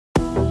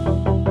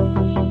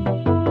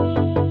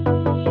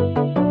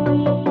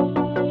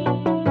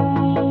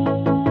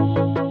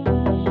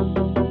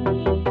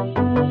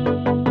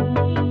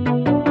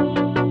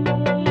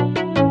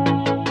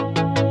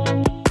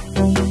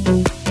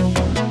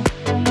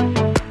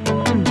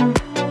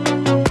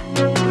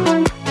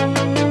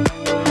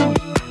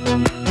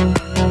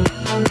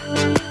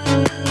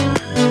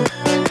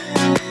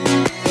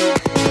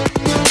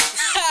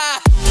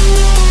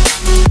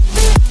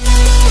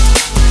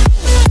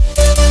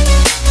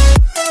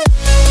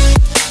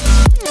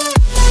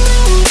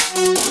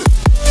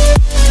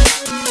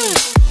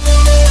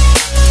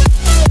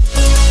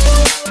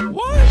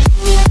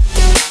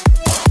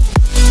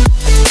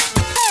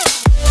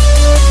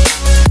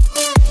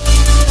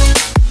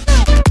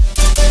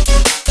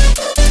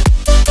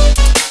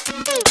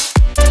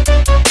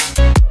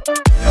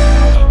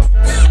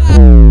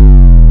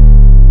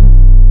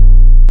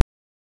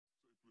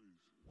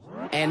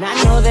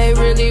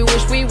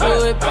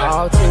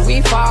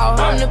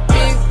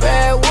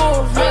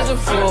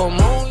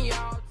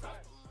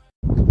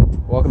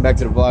Welcome back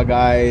to the vlog,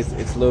 guys.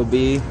 It's Lil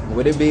B.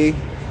 Would it be?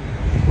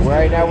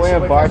 Right now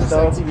we're in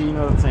Barstow. TV, you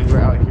know what I'm saying? We're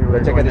out here.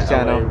 We're check out this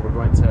channel. We're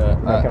going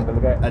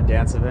to a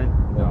dance event.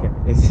 No.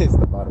 Okay. It's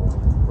the bottom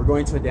one. We're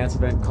going to a dance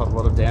event called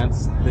World of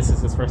Dance. This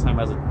is his first time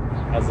as a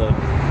non-dancer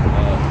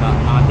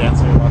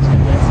watching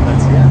a dance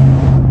event. So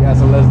yeah,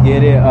 so let's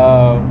get it.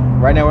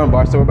 Right now we're in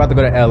Barstow. We're about to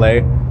go to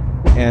LA,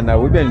 and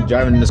we've been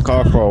driving in this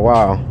car for a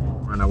while.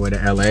 We're on our way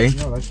to LA.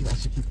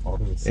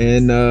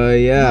 And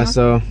yeah,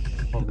 so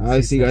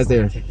I'll see you guys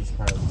there.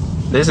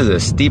 This is the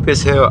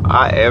steepest hill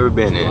I ever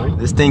been in.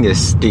 This thing is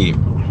steep,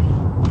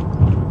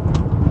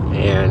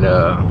 and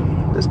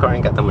this car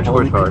ain't got that much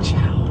horsepower.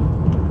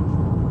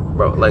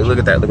 Bro, like look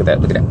at that, look at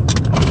that, look at that.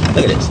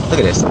 Look at this, look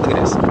at this, look at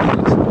this.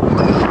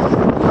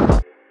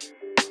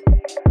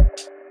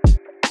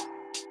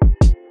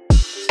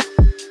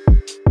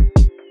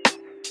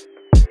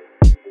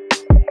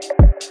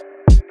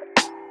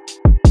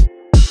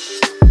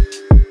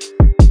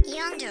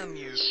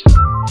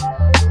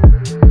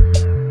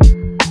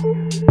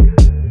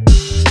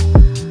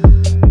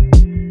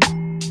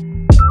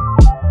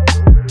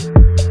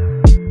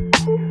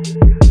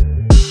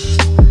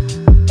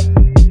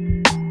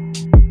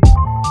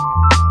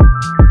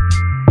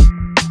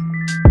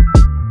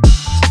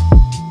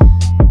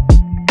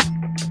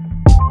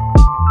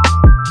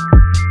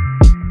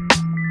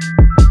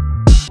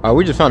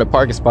 We just found a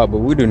parking spot, but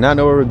we do not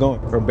know where we're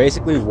going. We're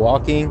basically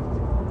walking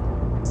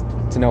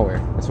to nowhere.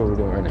 That's what we're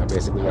doing right now,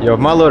 basically. Yo, if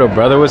my little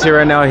brother was here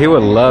right now, he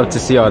would love to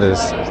see all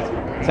this.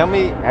 Tell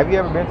me, have you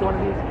ever been to one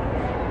of these?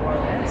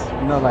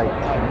 You know, like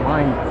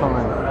mine fun.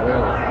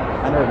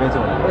 I never been to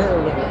one.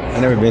 I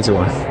never been to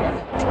one.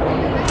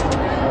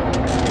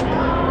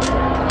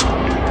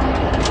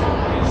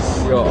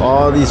 Yo,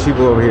 all these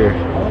people over here.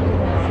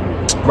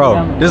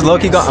 Bro, this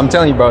low-key, I'm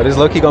telling you, bro, this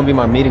low-key gonna be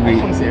my meet and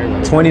greet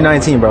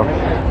 2019, bro.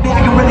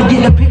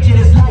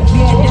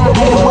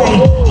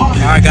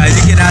 Alright guys,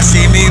 you cannot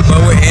see me, but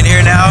we're in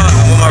here now.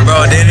 I'm with my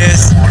bro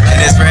Dennis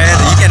and his friend.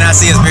 You cannot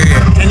see us,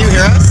 period. Can you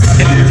hear us?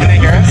 Can they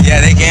hear us?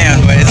 Yeah, they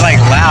can, but it's like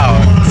loud.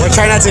 we're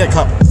trying not to get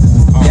caught.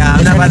 Yeah,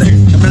 I'm not about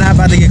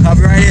to get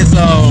copyrighted, so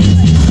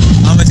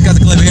I'm gonna cut the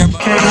clip here.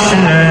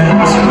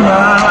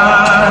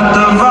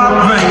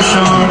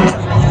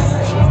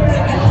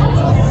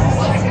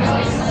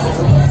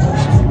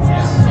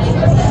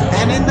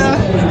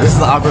 This is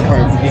the awkward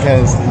part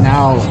because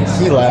now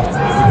he left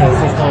because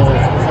his whole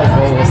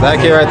goal was that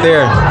kid right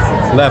there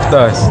left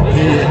us.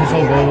 His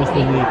whole goal was to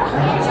leave.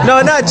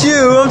 No, not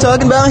you. I'm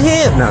talking about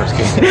him. No, I'm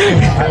just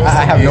kidding.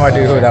 I have no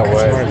idea who that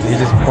was. He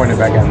just pointed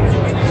back at me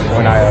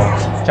when I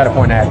tried to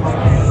point at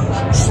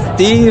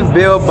Steve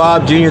Bill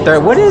Bob Jr.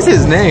 Third. What is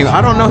his name?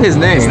 I don't know his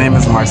name. His name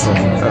is Marcin.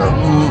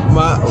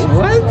 What?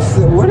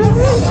 What is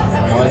it?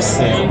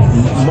 Marcin.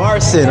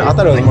 Marcin. I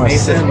thought it was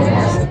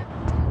Marcin.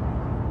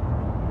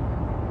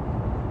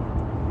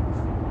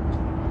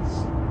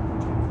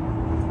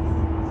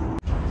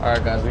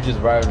 Alright guys, we just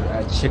arrived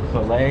at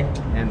Chick-fil-A,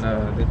 and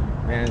this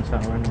man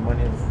trying to run the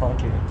money in his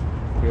pocket.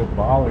 He's a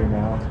baller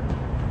now.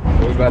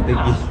 We're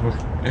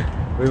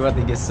about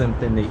to get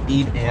something to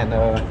eat, and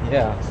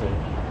yeah, so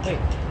hey,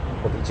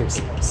 what the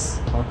chips?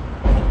 Huh?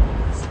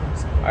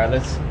 Alright,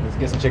 let's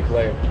get some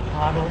Chick-fil-A.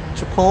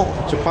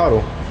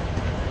 Chipotle.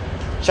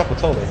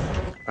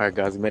 Alright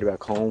guys, we made it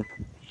back home.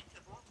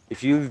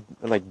 If you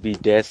like be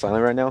dead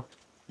silent right now,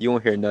 you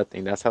won't hear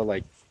nothing. That's how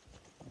like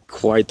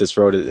quiet this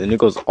road is, and it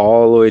goes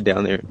all the way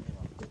down there.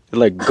 It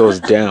like goes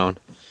down,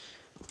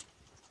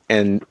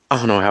 and I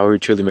don't know how we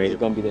truly made it.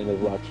 It's gonna be the end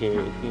of the vlog here.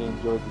 If you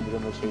enjoyed the video,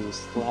 make sure you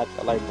slap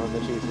that like button,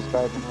 make sure you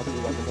subscribe, and I'll see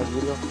you guys in the next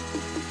video.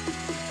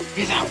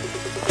 Peace out.